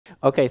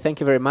Okay, thank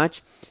you very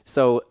much.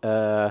 So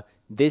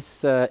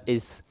this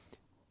is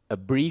a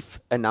brief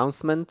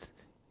announcement,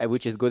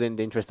 which is good in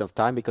the interest of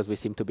time because we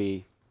seem to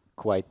be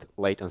quite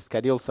late on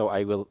schedule. So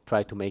I will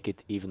try to make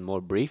it even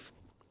more brief,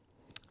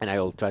 and I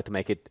will try to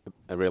make it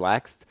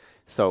relaxed.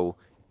 So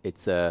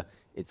it's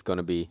going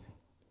to be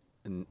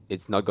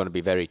it's not going to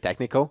be very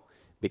technical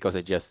because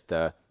it's just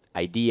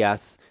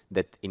ideas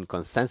that in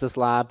consensus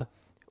lab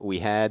we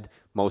had,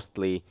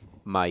 mostly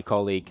my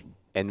colleague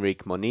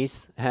Enrique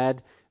Moniz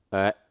had.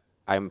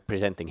 I'm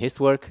presenting his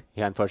work.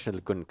 He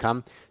unfortunately couldn't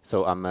come,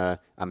 so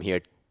I'm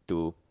here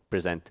to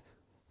present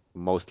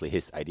mostly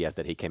his ideas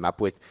that he came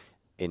up with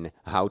in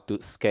how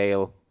to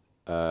scale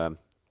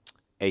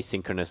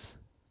asynchronous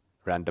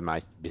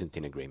randomized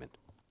Byzantine agreement.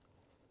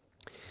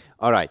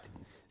 All right.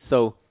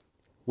 So,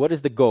 what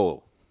is the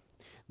goal?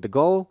 The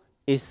goal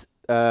is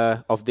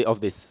of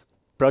this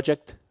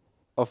project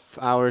of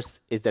ours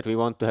is that we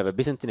want to have a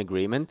Byzantine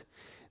agreement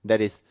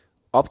that is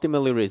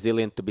optimally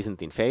resilient to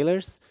Byzantine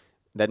failures.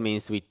 That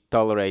means we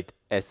tolerate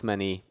as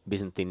many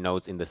Byzantine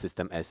nodes in the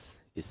system as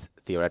is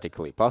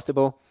theoretically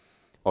possible,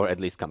 or at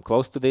least come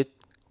close to it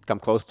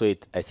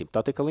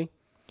asymptotically.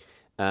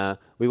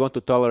 We want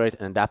to tolerate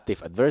an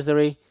adaptive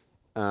adversary.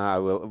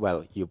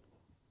 Well, you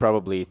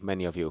probably,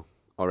 many of you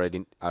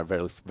already are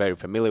very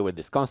familiar with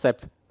this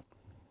concept.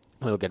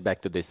 We'll get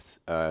back to this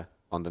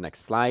on the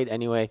next slide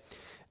anyway.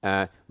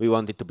 We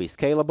want it to be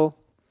scalable,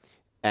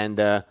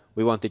 and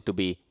we want it to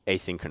be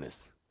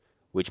asynchronous,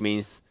 which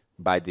means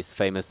by this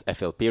famous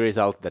FLP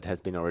result that has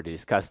been already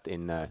discussed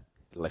in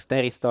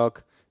Lefteri's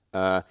talk,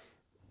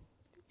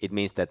 it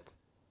means that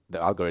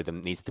the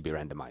algorithm needs to be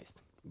randomized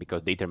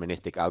because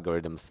deterministic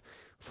algorithms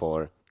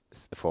for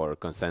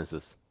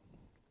consensus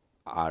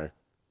are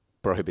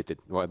prohibited.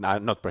 Well,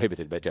 not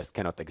prohibited, but just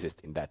cannot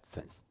exist in that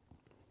sense.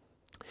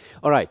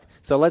 All right,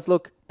 so let's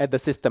look at the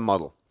system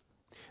model.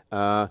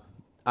 I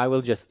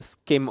will just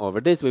skim over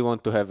this. We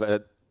want to have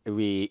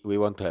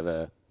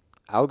a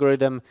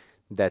algorithm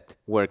that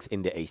works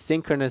in the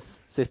asynchronous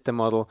system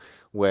model,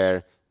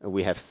 where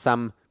we have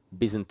some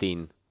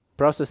Byzantine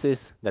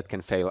processes that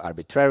can fail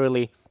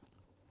arbitrarily,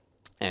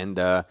 and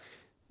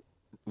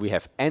we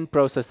have n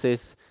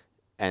processes,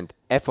 and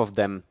f of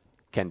them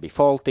can be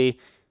faulty,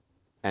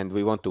 and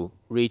we want to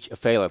reach a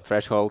failure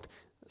threshold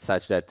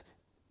such that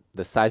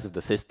the size of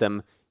the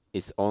system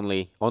is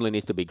only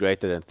needs to be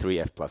greater than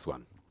 3f plus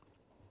 1.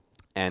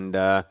 And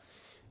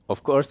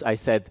of course, I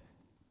said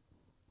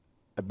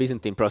a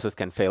Byzantine process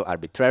can fail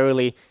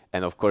arbitrarily,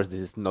 and of course this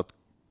is not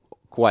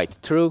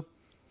quite true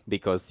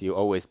because you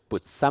always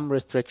put some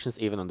restrictions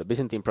even on the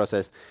Byzantine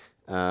process.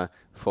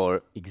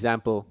 For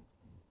example,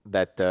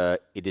 that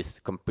it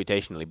is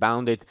computationally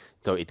bounded,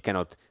 so it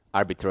cannot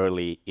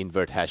arbitrarily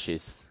invert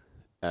hashes,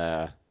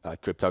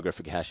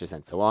 cryptographic hashes,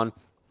 and so on.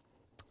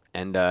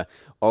 And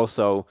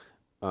also,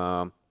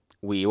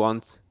 we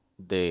want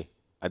the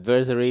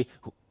adversary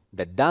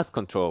that does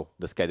control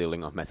the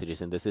scheduling of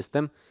messages in the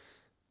system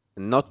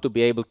not to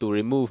be able to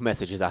remove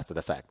messages after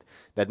the fact.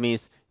 That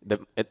means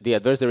the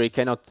adversary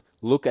cannot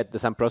look at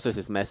some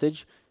process's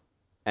message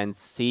and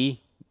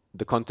see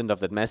the content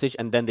of that message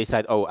and then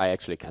decide, oh, I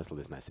actually cancel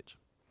this message.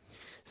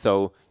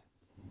 So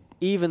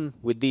even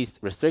with these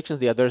restrictions,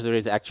 the adversary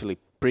is actually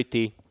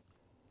pretty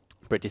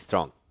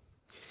strong.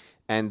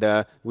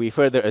 And we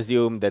further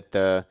assume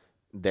that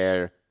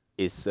there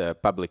is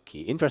public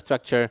key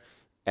infrastructure,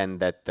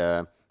 and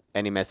that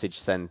any message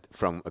sent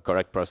from a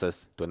correct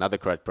process to another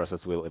correct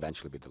process will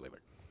eventually be delivered.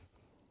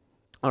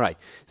 All right,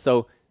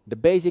 so the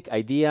basic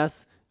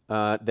ideas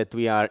that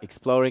we are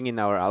exploring in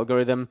our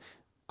algorithm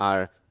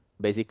are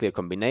basically a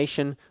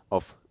combination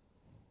of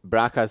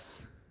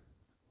Bracha's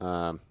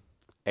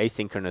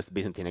asynchronous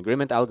Byzantine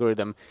agreement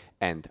algorithm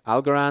and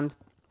Algorand.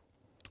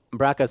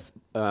 Bracha's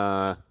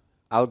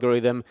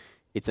algorithm,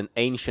 it's an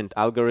ancient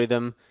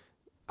algorithm.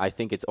 I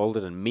think it's older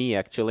than me,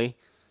 actually.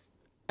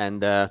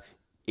 And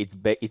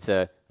it's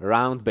a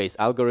round-based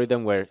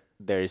algorithm where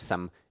there is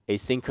some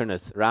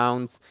asynchronous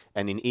rounds,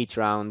 and in each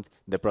round,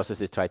 the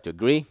processes try to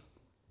agree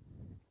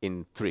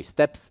in 3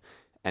 steps,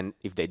 and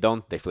if they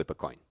don't, they flip a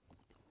coin.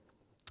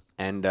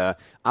 And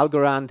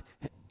Algorand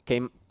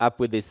came up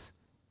with this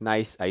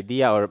nice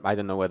idea, or I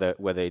don't know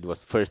whether it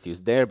was first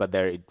used there, but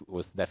there it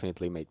was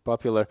definitely made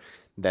popular,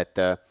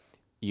 that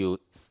you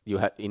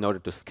have, in order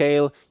to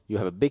scale, you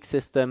have a big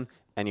system,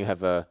 and you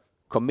have a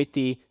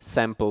committee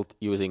sampled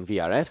using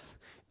VRFs,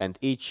 and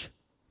each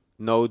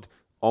node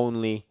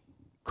only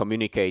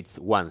communicates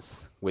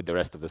once with the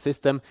rest of the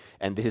system,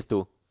 and this is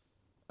to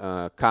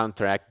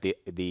counteract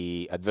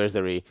the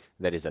adversary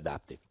that is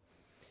adaptive.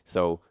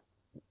 So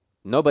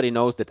nobody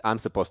knows that I'm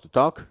supposed to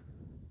talk,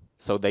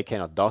 so they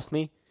cannot DOS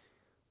me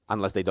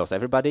unless they DOS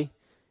everybody.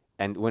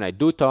 And when I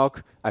do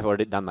talk, I've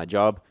already done my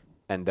job,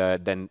 and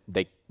then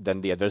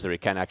the adversary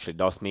can actually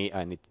DOS me,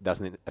 and it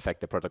doesn't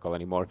affect the protocol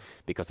anymore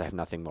because I have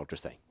nothing more to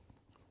say.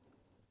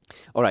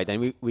 All right,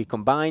 and we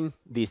combine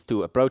these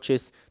 2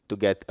 approaches to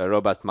get a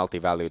robust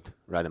multi-valued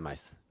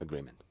randomized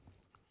agreement.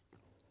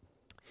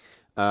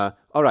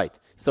 All right,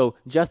 so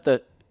just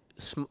a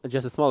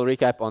small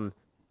recap on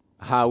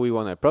how we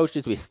want to approach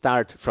this. We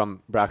start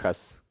from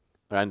Bracha's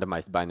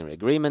randomized binary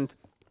agreement,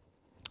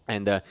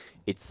 and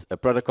it's a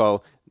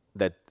protocol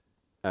that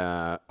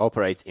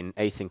operates in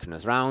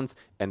asynchronous rounds,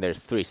 and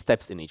there's 3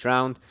 steps in each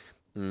round.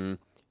 In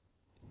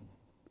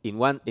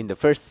the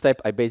first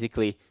step,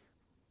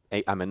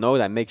 I'm a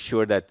node. I make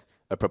sure that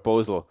a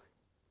proposal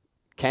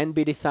can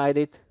be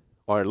decided,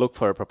 or look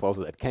for a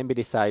proposal that can be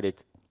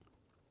decided.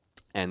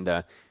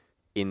 And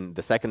in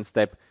the second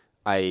step,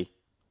 I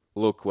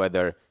look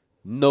whether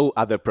no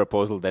other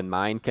proposal than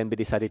mine can be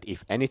decided,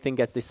 if anything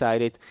gets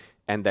decided.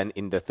 And then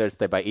in the third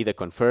step, I either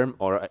confirm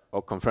or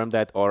confirm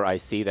that, or I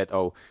see that,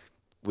 oh,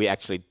 we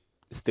actually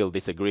still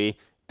disagree,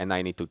 and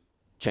I need to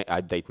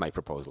update my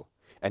proposal.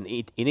 And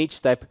in each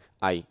step,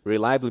 I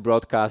reliably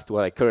broadcast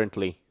what I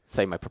currently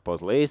say my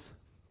proposal is,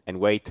 and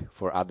wait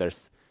for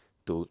others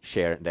to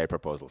share their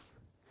proposals.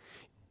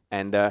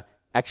 And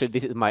actually,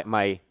 this is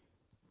my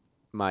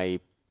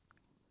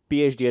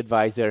PhD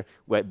advisor.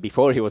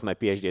 Before he was my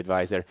PhD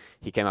advisor,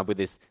 he came up with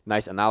this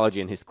nice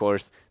analogy in his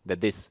course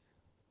that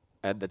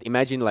that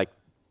imagine like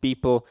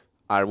people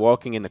are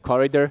walking in a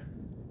corridor,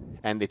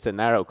 and it's a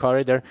narrow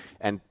corridor,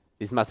 and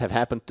this must have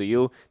happened to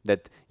you,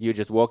 that you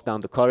just walk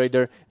down the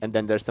corridor, and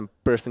then there's some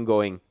person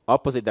going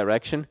opposite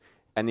direction,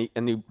 and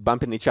you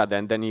bump into each other,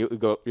 and then you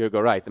go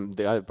right, and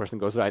the other person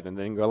goes right, and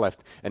then you go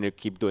left, and you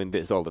keep doing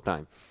this all the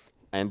time.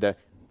 And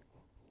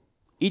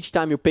each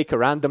time you pick a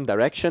random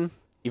direction,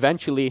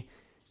 eventually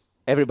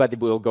everybody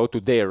will go to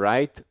their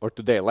right or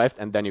to their left,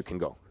 and then you can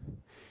go.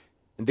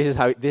 And this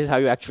is how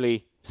you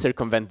actually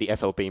circumvent the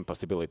FLP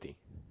impossibility.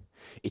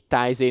 It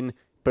ties in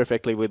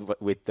perfectly with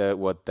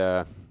what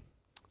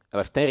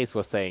Eleftheris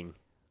was saying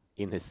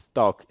in his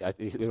talk.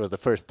 It was the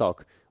first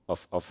talk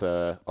of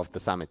the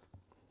summit.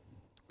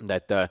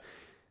 That the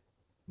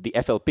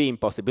FLP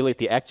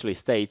impossibility actually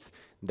states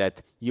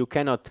that you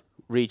cannot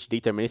reach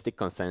deterministic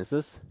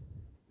consensus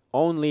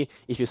only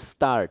if you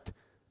start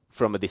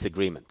from a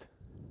disagreement.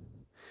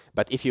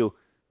 But if you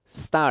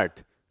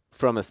start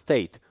from a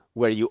state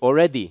where you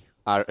already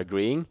are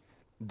agreeing,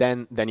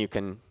 then you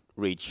can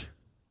reach,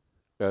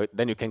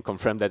 then you can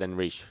confirm that and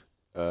reach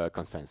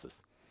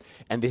consensus.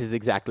 And this is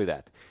exactly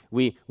that.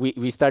 We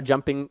start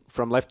jumping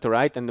from left to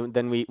right, and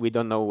then we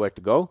don't know where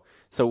to go.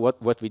 So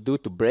what we do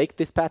to break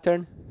this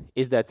pattern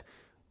is that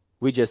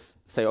we just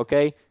say,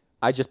 okay,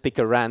 I just pick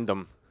a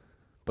random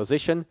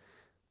position,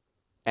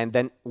 and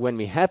then when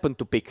we happen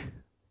to pick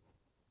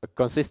a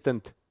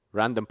consistent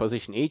random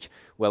position each,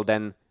 well,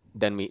 then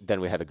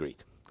we have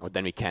agreed, or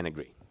then we can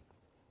agree.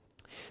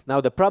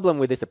 Now the problem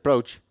with this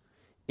approach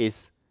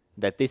is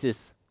that this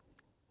is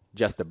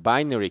just a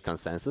binary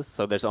consensus,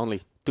 so there's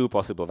only 2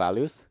 possible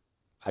values.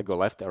 I go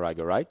left or I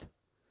go right.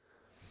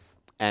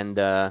 And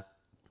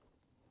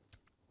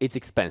it's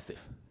expensive.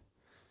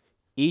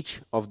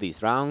 Each of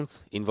these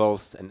rounds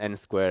involves an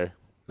n-square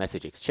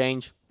message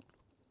exchange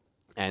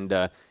and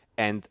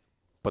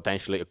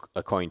potentially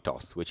a coin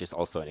toss, which is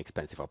also an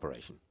expensive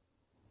operation.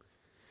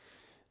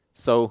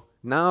 So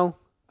now,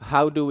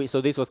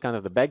 so this was kind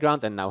of the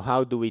background, and now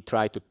how do we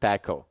try to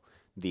tackle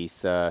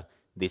these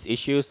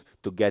issues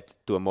to get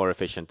to a more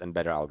efficient and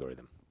better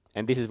algorithm?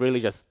 And this is really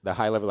just the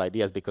high-level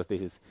ideas, because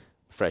this is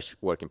fresh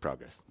work in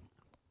progress.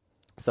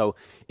 So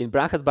in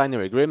Bracha's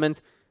binary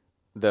agreement,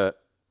 the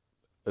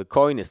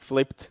coin is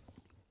flipped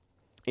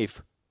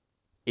if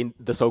in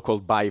the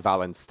so-called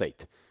bivalent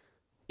state.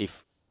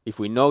 If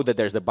we know that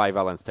there's a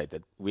bivalent state,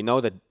 that we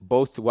know that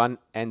both 1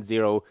 and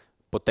 0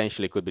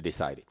 potentially could be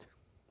decided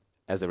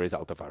as a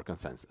result of our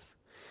consensus.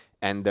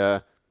 And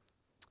the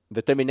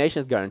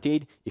termination is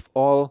guaranteed if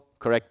all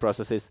correct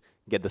processes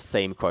get the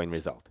same coin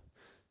result.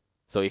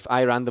 So if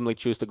I randomly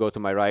choose to go to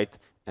my right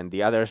and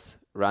the others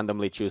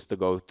randomly choose to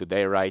go to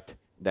their right,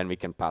 then we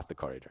can pass the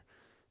corridor.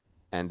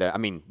 And I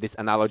mean, this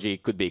analogy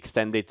could be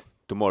extended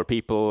to more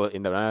people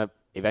in the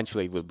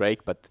eventually it will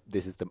break, but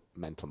this is the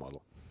mental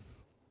model.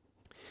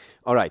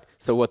 All right,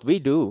 so what we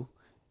do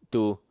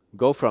to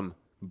go from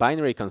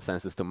binary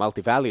consensus to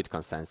multi-valued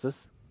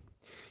consensus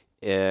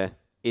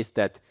is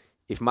that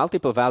if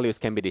multiple values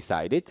can be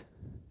decided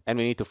and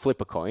we need to flip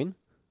a coin,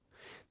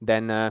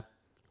 then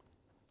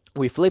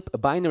we flip a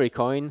binary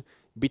coin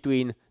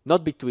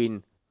not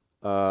between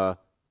 1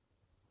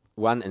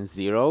 and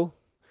 0.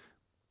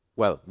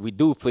 Well, we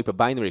do flip a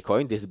binary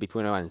coin. This is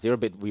between 1 and 0,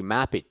 but we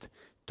map it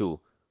to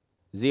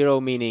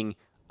 0, meaning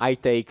I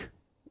take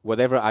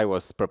whatever I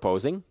was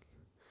proposing,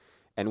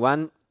 and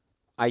 1,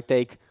 I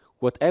take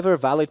whatever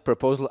valid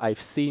proposal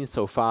I've seen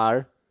so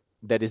far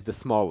that is the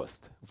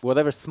smallest,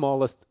 whatever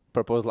smallest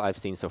proposal I've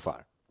seen so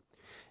far.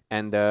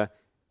 And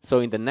so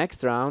in the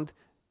next round,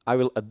 I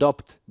will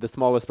adopt the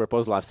smallest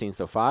proposal I've seen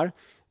so far,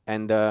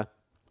 and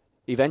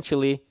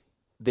eventually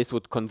this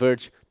would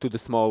converge to the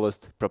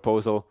smallest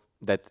proposal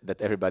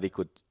that everybody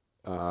could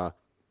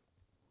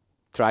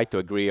try to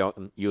agree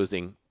on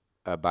using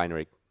a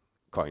binary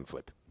coin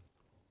flip.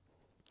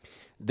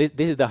 This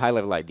is the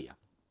high-level idea.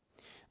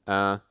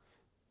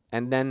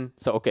 And then,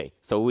 so okay,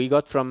 so we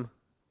got from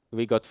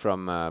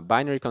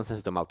binary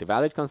consensus to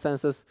multi-valued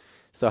consensus.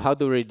 So how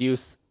to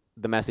reduce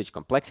the message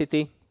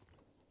complexity?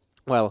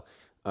 Well,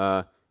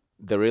 the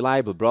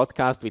reliable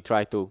broadcast, we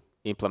try to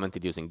implement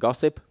it using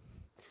gossip.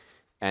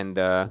 And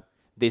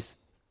this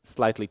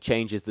slightly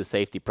changes the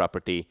safety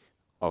property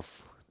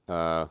of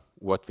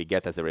what we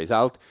get as a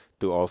result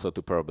to also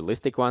to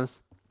probabilistic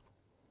ones.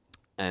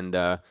 And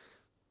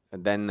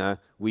then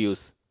we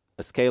use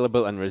a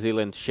scalable and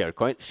resilient shared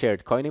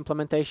coin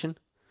implementation.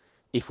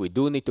 If we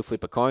do need to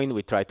flip a coin,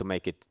 we try to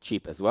make it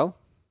cheap as well.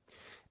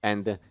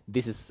 And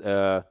this is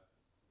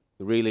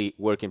really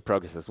work in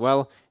progress as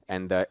well.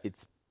 And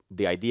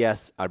the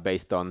ideas are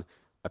based on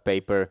a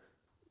paper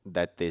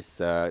that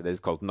is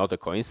called Not a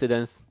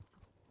Coincidence,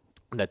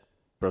 that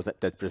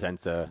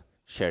presents a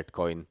shared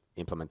coin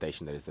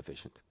implementation that is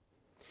efficient.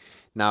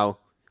 Now,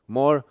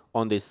 more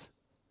on this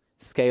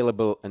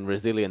scalable and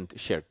resilient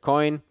shared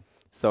coin.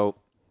 So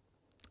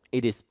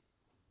it is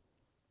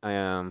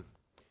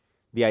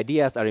the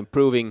ideas are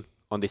improving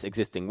on this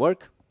existing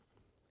work,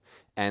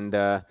 and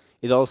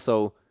it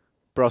also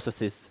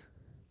processes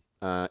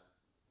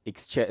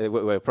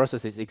where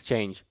processes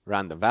exchange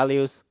random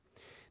values.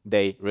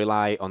 They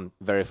rely on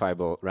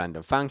verifiable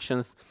random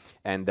functions,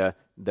 and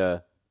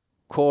the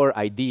core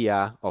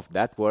idea of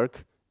that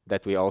work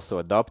that we also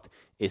adopt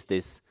is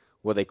this,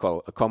 what they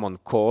call a common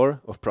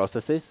core of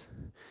processes,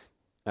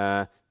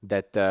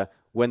 that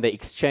when they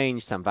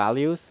exchange some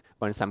values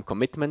or some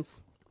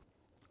commitments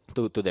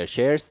to their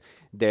shares,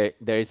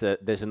 there's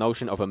a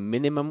notion of a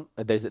minimum.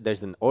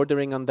 There's an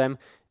ordering on them,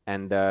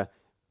 and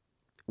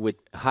with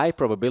high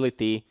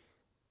probability,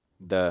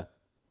 the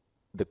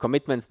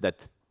commitments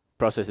that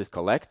processes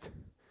collect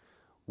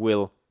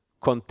will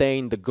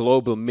contain the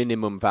global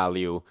minimum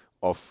value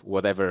of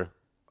whatever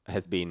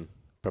has been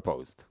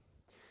proposed.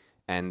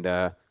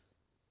 And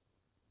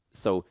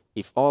so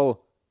if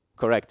all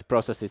correct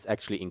processes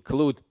actually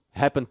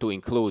happen to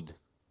include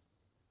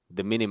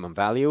the minimum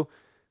value,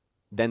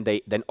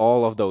 then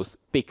all of those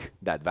pick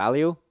that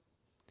value,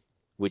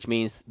 which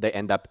means they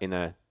end up in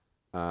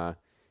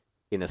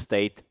a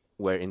state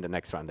where in the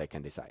next round they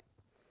can decide.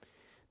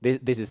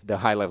 This is the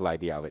high-level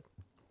idea of it.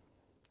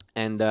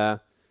 And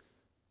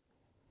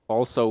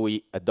also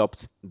we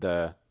adopt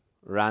the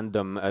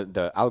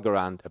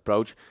Algorand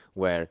approach,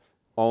 where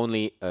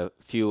only a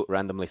few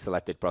randomly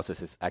selected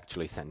processes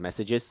actually send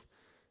messages,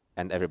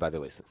 and everybody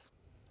listens.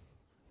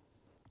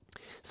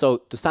 So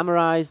to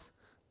summarize,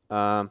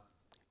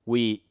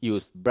 we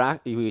use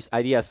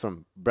ideas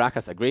from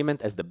Bracha's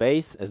agreement as the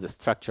base, as the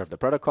structure of the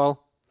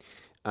protocol,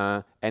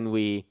 and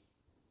we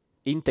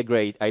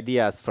integrate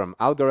ideas from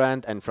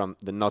Algorand and from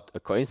the Not a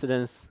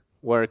Coincidence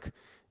work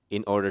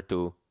in order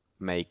to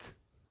make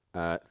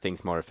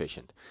things more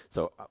efficient.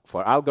 So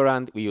for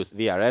Algorand, we use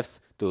VRFs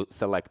to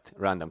select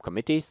random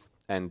committees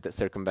and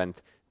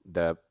circumvent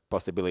the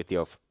possibility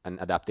of an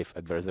adaptive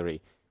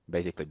adversary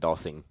basically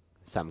dosing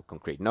some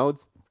concrete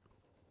nodes.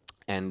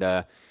 And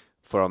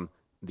from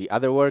the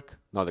other work,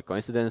 Not a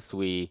Coincidence,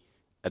 we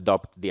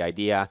adopt the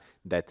idea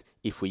that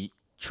if we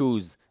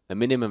choose a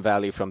minimum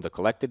value from the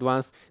collected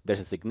ones, there's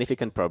a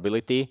significant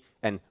probability,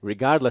 and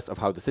regardless of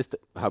how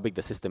big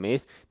the system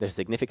is, there's a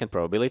significant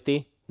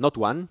probability, not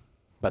one,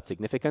 but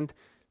significant,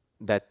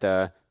 that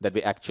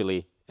we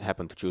actually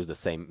happen to choose the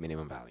same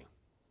minimum value.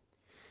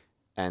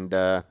 And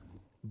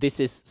this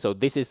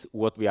is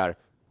what we are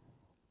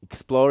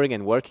exploring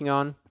and working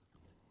on,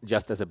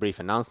 just as a brief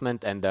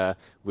announcement, and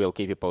we'll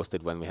keep you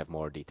posted when we have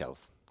more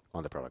details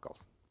on the protocols.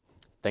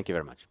 Thank you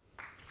very much.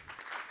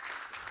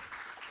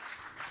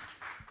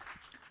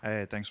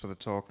 Hey, thanks for the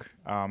talk.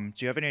 Do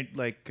you have any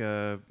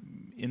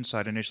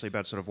insight initially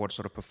about what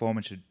sort of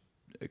performance you'd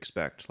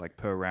expect, like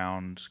per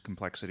round,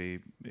 complexity,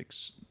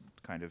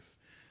 kind of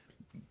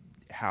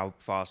how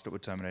fast it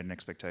would terminate an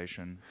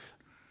expectation?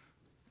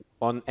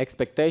 On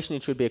expectation,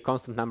 it should be a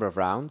constant number of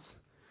rounds,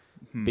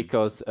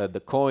 because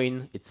the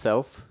coin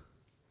itself,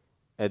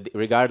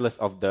 regardless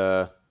of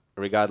the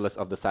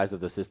size of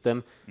the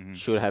system,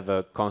 should have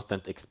a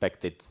constant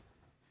expected.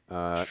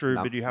 True,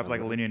 but you have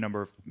like a linear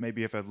number of,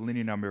 maybe if a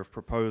linear number of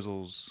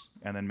proposals,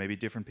 and then maybe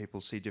different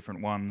people see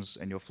different ones,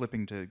 and you're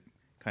flipping to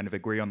kind of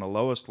agree on the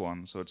lowest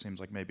one. So it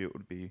seems like maybe it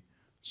would be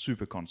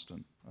super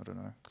constant. I don't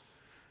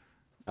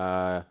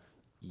know.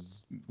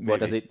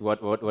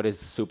 What is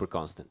super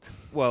constant?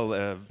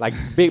 Well, like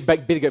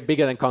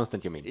bigger than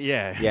constant, you mean?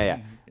 Yeah.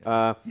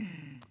 Yeah.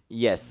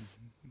 Yes.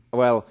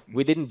 Well,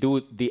 we didn't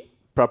do the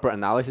proper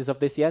analysis of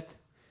this yet.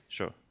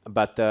 Sure.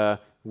 But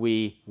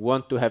we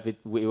want to have it.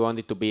 We want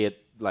it to be at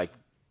like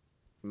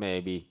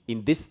maybe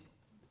in the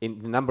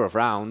number of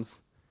rounds.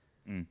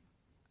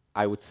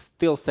 I would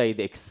still say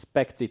the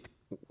expected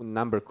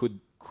number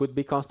could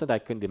be constant. I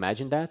couldn't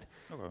imagine that.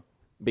 Okay.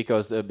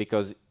 Because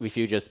if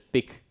you just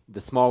pick the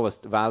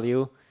smallest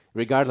value,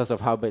 regardless of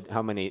how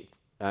many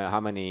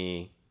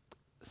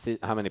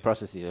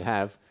processes you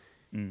have,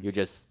 you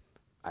just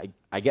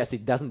I guess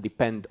it doesn't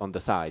depend on the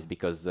size,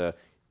 because the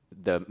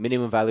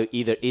minimum value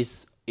either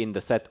is in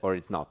the set or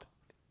it's not.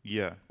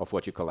 Yeah. Of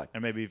what you collect.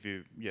 And maybe if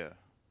you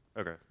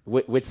okay.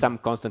 With some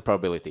constant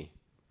probability,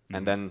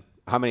 and then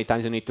how many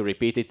times you need to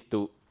repeat it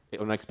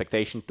on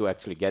expectation to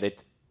actually get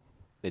it,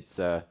 it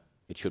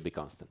should be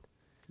constant.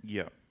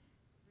 Yeah.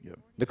 Yep.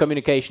 The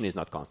communication is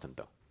not constant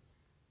though.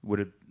 Would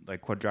it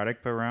like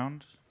quadratic per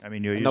round? I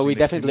mean, you're using No, we the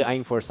definitely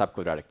aim for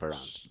sub-quadratic per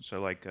round.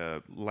 So like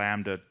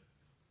lambda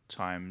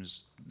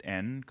times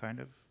n, kind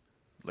of?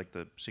 Like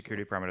the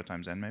security parameter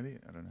times n, maybe?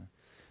 I don't know.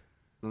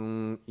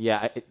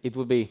 Yeah, it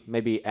will be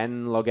maybe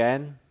n log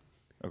n.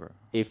 Okay.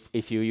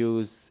 If you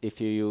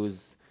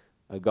use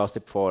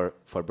gossip for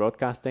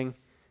broadcasting,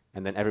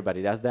 and then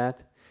everybody does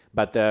that.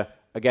 But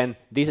again,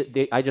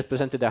 I just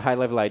presented the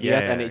high-level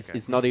ideas, and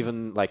it's not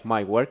even like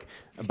my work.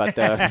 But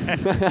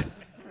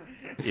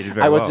You did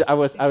very well.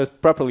 I was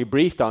properly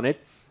briefed on it,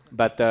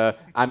 but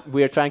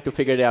we are trying to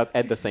figure it out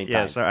at the same time.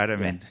 Yeah, sorry, I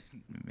didn't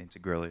mean to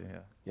grill you.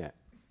 Yeah.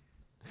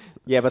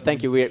 Yeah, but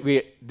thank you.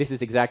 This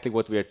is exactly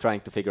what we are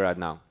trying to figure out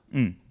now.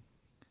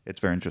 It's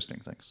very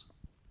interesting. Thanks.